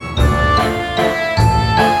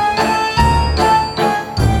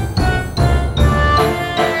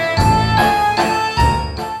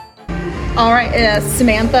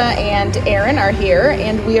Samantha and Aaron are here,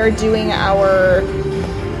 and we are doing our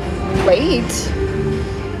late?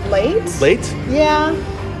 Yeah.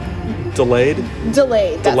 Delayed.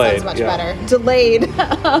 That sounds much better. Delayed.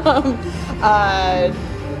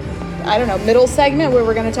 I don't know, middle segment where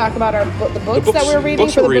we're going to talk about the books that we're reading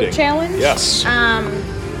for the book challenge. Yes.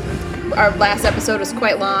 Our last episode was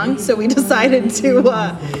quite long, so we decided to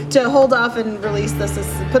hold off and release this,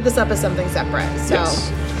 put this up as something separate. So.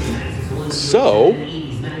 Yes. So,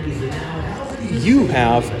 you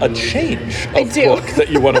have a change of book that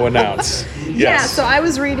you want to announce. Yes. Yeah, so I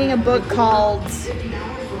was reading a book called,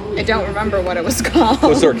 I don't remember what it was called.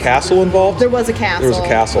 Was there a castle involved? There was a castle. There was a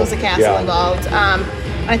castle. There was a castle involved.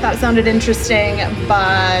 I thought it sounded interesting,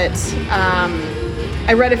 but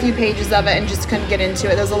I read a few pages of it and just couldn't get into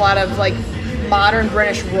it. There's a lot of like modern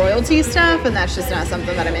British royalty stuff, and that's just not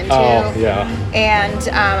something that I'm into. Oh, yeah. And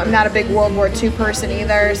I'm not a big World War II person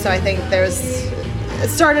either, so I think it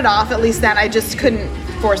started off, at least then, I just couldn't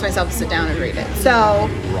force myself to sit down and read it. So,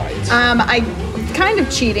 I kind of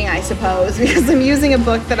cheating, I suppose, because I'm using a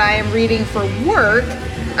book that I am reading for work,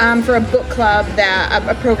 for a book club,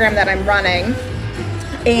 a program that I'm running.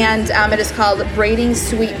 And it is called Braiding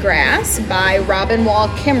Sweetgrass by Robin Wall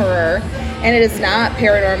Kimmerer, and it is not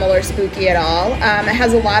paranormal or spooky at all. It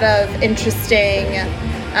has a lot of interesting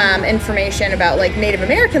information about like Native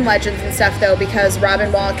American legends and stuff, though, because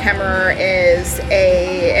Robin Wall Kimmerer is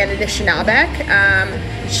an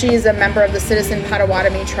Anishinaabe. She's a member of the Citizen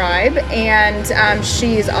Potawatomi tribe, and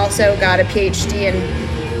she's also got a PhD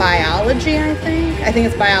in biology, I think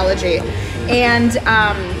it's biology. And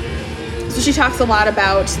so she talks a lot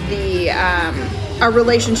about our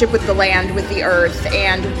relationship with the land, with the earth,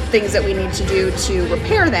 and things that we need to do to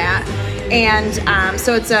repair that. And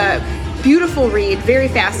so it's a beautiful read, very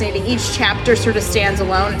fascinating. Each chapter sort of stands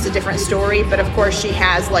alone. It's a different story, but of course she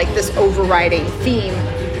has like this overriding theme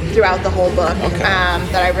throughout the whole book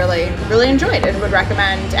that I really, really enjoyed and would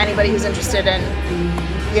recommend anybody who's interested in,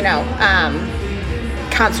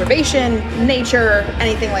 conservation, nature,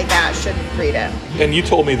 anything like that should read it. And you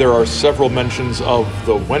told me there are several mentions of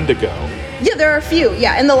the Wendigo. Yeah, there are a few,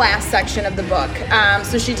 in the last section of the book.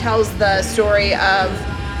 So she tells the story of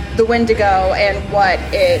the Wendigo and what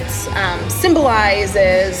it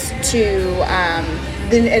symbolizes to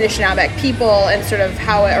the Anishinaabe people and sort of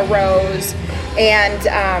how it arose and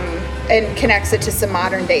connects it to some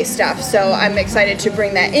modern day stuff. So I'm excited to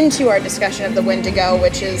bring that into our discussion of the Wendigo,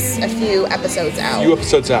 which is a few episodes out.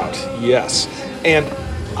 Yes. And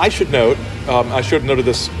I should note, I should have noted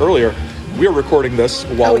this earlier, we are recording this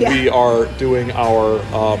while we are doing our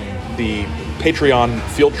the Patreon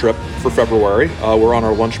field trip for February. We're on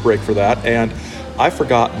our lunch break for that, and I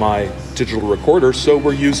forgot my digital recorder, so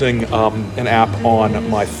we're using an app on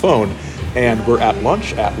my phone. And we're at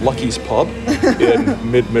lunch at Lucky's Pub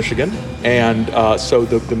in mid-Michigan. And so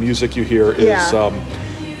the music you hear is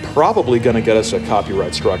probably going to get us a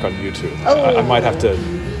copyright strike on YouTube. Oh. I might have to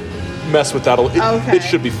mess with that a little. It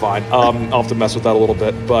should be fine. I'll have to mess with that a little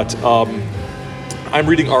bit. But I'm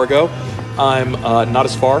reading Argo. I'm not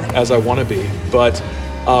as far as I want to be. But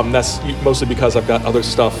that's mostly because I've got other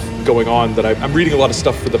stuff going on that I'm reading a lot of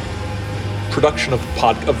stuff for the production of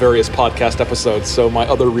various podcast episodes, so my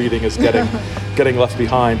other reading is getting left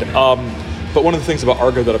behind. But one of the things about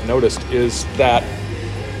Argo that I've noticed is that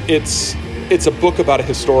it's a book about a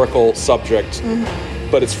historical subject,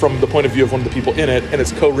 but it's from the point of view of one of the people in it, and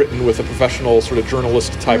it's co-written with a professional sort of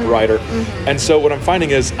journalist type writer. And so what I'm finding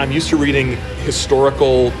is I'm used to reading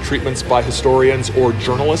historical treatments by historians or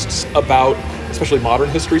journalists about especially modern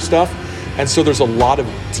history stuff, and so there's a lot of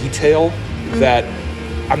detail that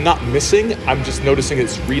I'm not missing. I'm just noticing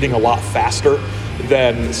it's reading a lot faster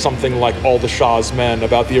than something like All the Shah's Men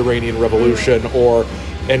about the Iranian Revolution or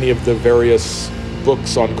any of the various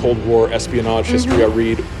books on Cold War espionage history I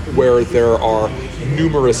read, where there are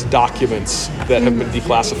numerous documents that have been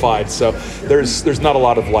declassified. So there's not a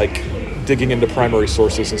lot of like digging into primary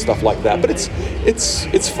sources and stuff like that. But it's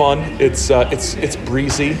fun. It's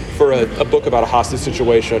breezy for a book about a hostage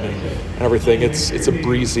situation and everything. It's a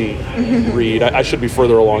breezy read. I should be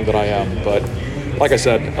further along than I am, but like I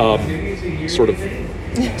said, sort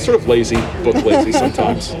of lazy, book lazy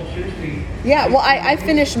sometimes. Yeah, well, I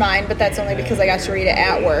finished mine, but that's only because I got to read it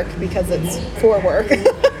at work because it's for work.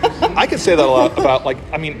 I could say that a lot about,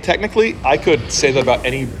 technically, I could say that about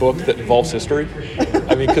any book that involves history.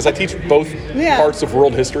 Because I teach both parts of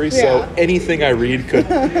world history, so anything I read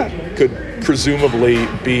could presumably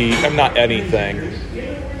be, not anything,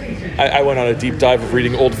 I went on a deep dive of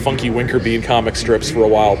reading old Funky Winkerbean comic strips for a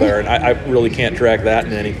while there, and I really can't drag that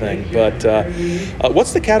into anything. But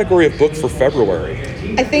what's the category of book for February?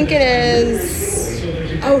 I think it is...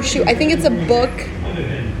 Oh, shoot. I think it's a book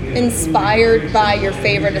inspired by your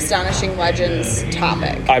favorite Astonishing Legends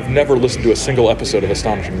topic. I've never listened to a single episode of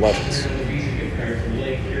Astonishing Legends.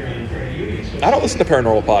 I don't listen to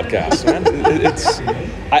paranormal podcasts, man.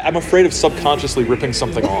 I'm afraid of subconsciously ripping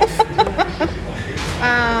something off.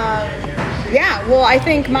 Yeah, well, I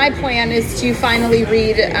think my plan is to finally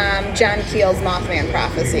read John Keel's Mothman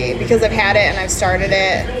Prophecy, because I've had it and I've started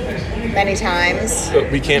it many times.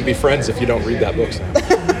 But we can't be friends if you don't read that book.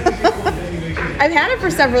 I've had it for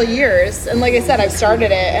several years, and like I said, I've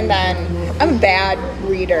started it, and then I'm a bad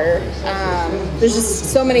reader. There's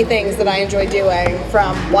just so many things that I enjoy doing,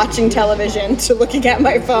 from watching television to looking at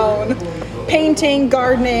my phone, painting,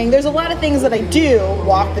 gardening. There's a lot of things that I do,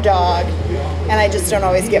 walk the dog, and I just don't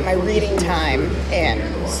always get my reading time in,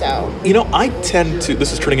 so. You know, I tend to,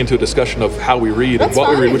 this is turning into a discussion of how we read and what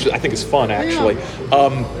we read, which I think is fun, actually.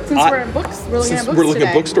 Since we're at books, we're looking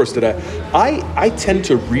at bookstores today. I tend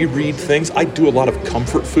to reread things. I do a lot of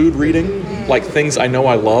comfort food reading, like things I know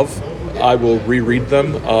I love. I will reread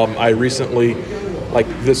them. I recently, like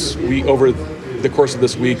this week, over the course of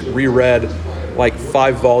this week, reread like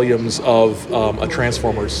 5 volumes of a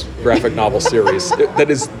Transformers graphic novel series. That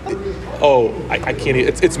is, I can't.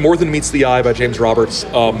 It's More Than Meets the Eye by James Roberts.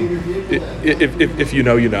 If you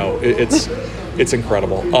know, you know. It's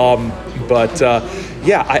incredible. I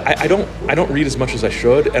don't read as much as I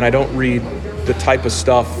should, and I don't read the type of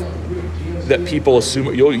stuff that people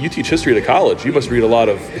assume. You teach history at a college. You must read a lot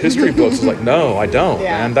of history books. It's like, no, I don't.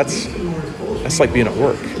 Yeah. And that's like being at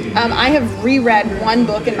work. I have reread one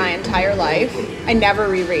book in my entire life. I never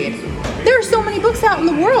reread. There are so many books out in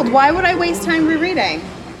the world. Why would I waste time rereading?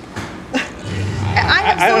 I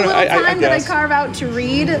have so little time that I carve out to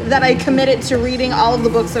read that I committed to reading all of the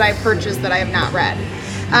books that I've purchased that I have not read.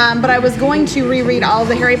 But I was going to reread all of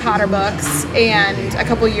the Harry Potter books and a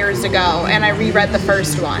couple years ago, and I reread the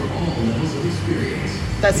first one.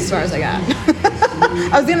 That's as far as I got.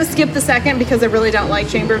 I was going to skip the second because I really don't like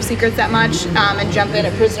Chamber of Secrets that much, and jump in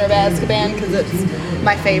at Prisoner of Azkaban because it's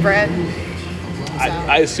my favorite. So.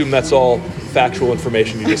 I assume that's all factual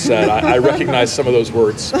information you just said. I recognize some of those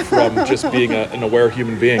words from just being an aware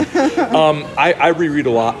human being. I reread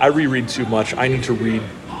a lot. I reread too much. I need to read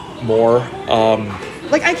more.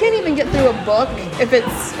 Like, I can't even get through a book if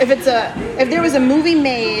there was a movie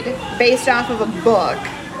made based off of a book,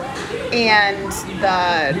 and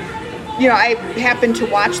I happen to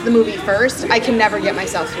watch the movie first, I can never get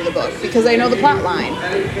myself through the book because I know the plot line.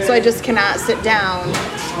 So I just cannot sit down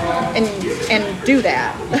and do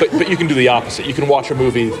that. But you can do the opposite. You can watch a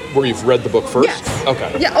movie where you've read the book first? Yes.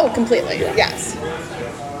 Okay. Yeah, completely. Yeah. Yes.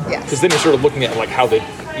 Because then you're sort of looking at like how they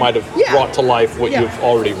might have brought to life what you've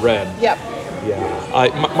already read. Yep.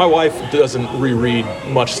 Yeah. My wife doesn't reread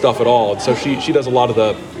much stuff at all, and so she does a lot of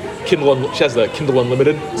the Kindle. She has the Kindle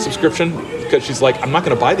Unlimited subscription because she's like, I'm not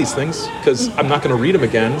going to buy these things because I'm not going to read them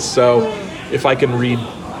again. So if I can read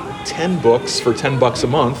 10 books for $10 a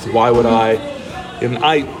month, why would I? And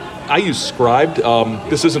I use Scribd.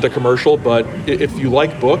 This isn't a commercial, but if you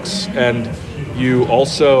like books and you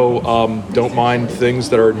also don't mind things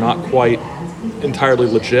that are not quite entirely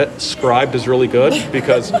legit, Scribd is really good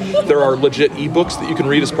because there are legit ebooks that you can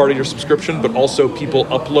read as part of your subscription, but also people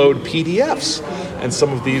upload PDFs, and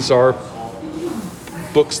some of these are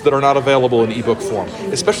books that are not available in ebook form,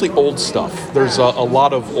 especially old stuff. There's a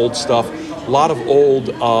lot of old stuff, a lot of old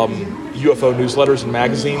UFO newsletters and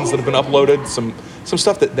magazines that have been uploaded, some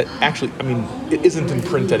stuff that actually, it isn't in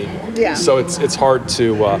print anymore. Yeah. So it's hard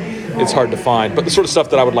to find. But the sort of stuff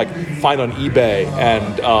that I would like find on eBay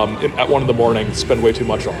and at 1 a.m. spend way too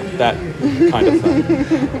much on, that kind of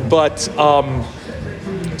thing. But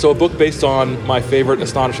so a book based on my favorite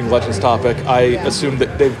Astonishing Legends topic. I assume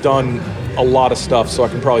that they've done a lot of stuff, so I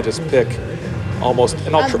can probably just pick almost.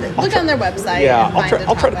 And I'll look on their website. Yeah,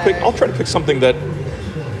 I'll try to pick something that.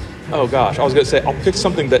 Oh gosh, I was going to say I'll pick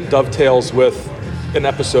something that dovetails with an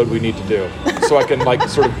episode we need to do, so I can like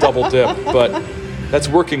sort of double dip. But that's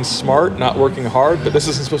working smart, not working hard. But this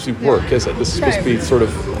isn't supposed to be work, is it? This is supposed to be sort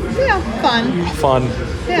of fun.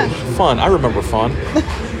 Yeah, fun. I remember fun.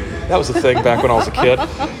 That was a thing back when I was a kid.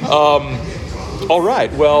 All right,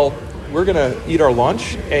 well, we're gonna eat our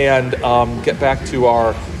lunch and get back to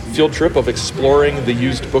our field trip of exploring the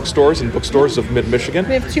used bookstores and bookstores of mid-Michigan.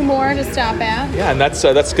 We have 2 more to stop at. Yeah, and that's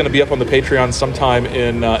going to be up on the Patreon sometime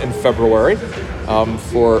in February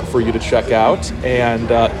for you to check out. And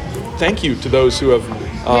thank you to those who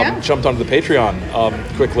have jumped onto the Patreon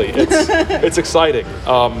quickly. It's exciting.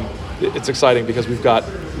 it's exciting because we've got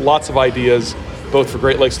lots of ideas, both for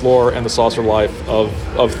Great Lakes Lore and the Saucer Life,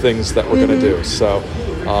 of things that we're going to do. So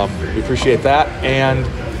we appreciate that. And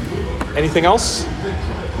anything else?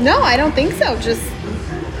 No, I don't think so. Just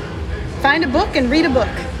find a book and read a book.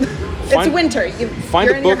 It's winter. You're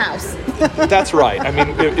in your house. That's right. I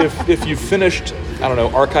mean, if you finished, I don't know,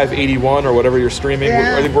 Archive 81 or whatever you're streaming,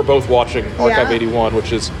 I think we're both watching Archive 81,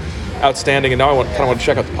 which is outstanding. And now I kind of want to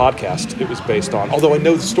check out the podcast it was based on, although I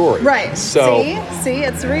know the story. Right. So, see,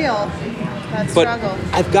 it's real. That struggle.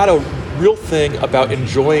 I've got a real thing about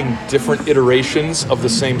enjoying different iterations of the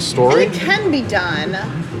same story. And it can be done,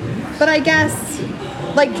 but I guess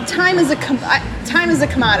like time is a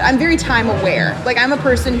commodity. I'm very time aware. Like I'm a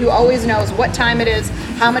person who always knows what time it is,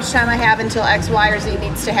 how much time I have until X, Y, or Z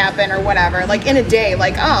needs to happen or whatever. Like in a day,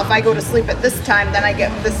 like if I go to sleep at this time, then I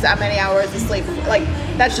get this how many hours of sleep. Like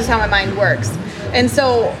that's just how my mind works. And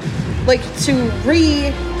so, like to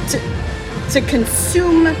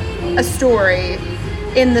consume a story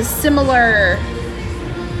in the similar.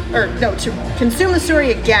 To consume the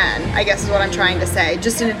story again, I guess is what I'm trying to say,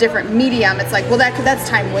 just in a different medium. It's like, well, that's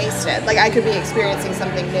time wasted. Like, I could be experiencing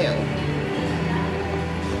something new.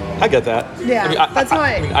 I get that. Yeah, that's how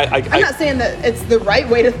I'm not saying that it's the right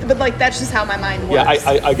way to, but like, that's just how my mind works.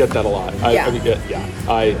 Yeah, I get that a lot.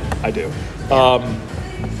 I do.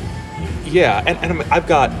 And I've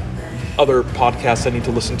got other podcasts I need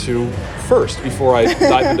to listen to first before I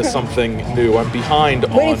dive into something new. I'm behind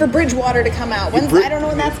waiting for Bridgewater to come out. I don't know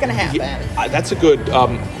when that's going to happen. Yeah, that's a good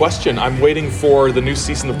question. I'm waiting for the new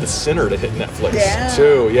season of The Sinner to hit Netflix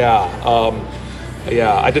too. Yeah.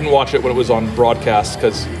 I didn't watch it when it was on broadcast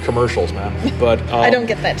because commercials, man. But I don't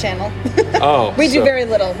get that channel. We do very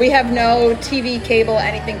little. We have no TV, cable,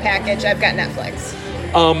 anything package. I've got Netflix.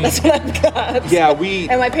 That's what I've got. Yeah,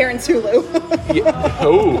 and my parents' Hulu.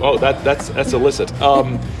 That's illicit.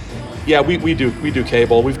 We do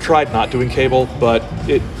cable. We've tried not doing cable, but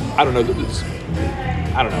I don't know.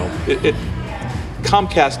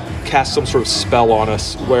 Comcast cast some sort of spell on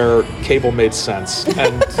us where cable made sense,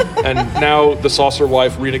 and now the Saucer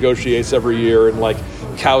Wife renegotiates every year and like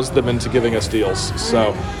cows them into giving us deals.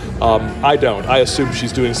 So. I don't. I assume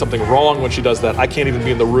she's doing something wrong when she does that. I can't even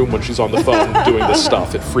be in the room when she's on the phone doing this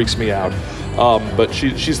stuff. It freaks me out. But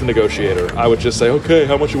she's the negotiator. I would just say, okay,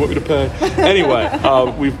 how much you want me to pay? Anyway,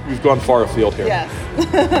 we've gone far afield here. Yes.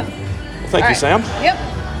 Well, thank you, Sam. Yep.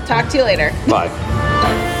 Talk to you later. Bye.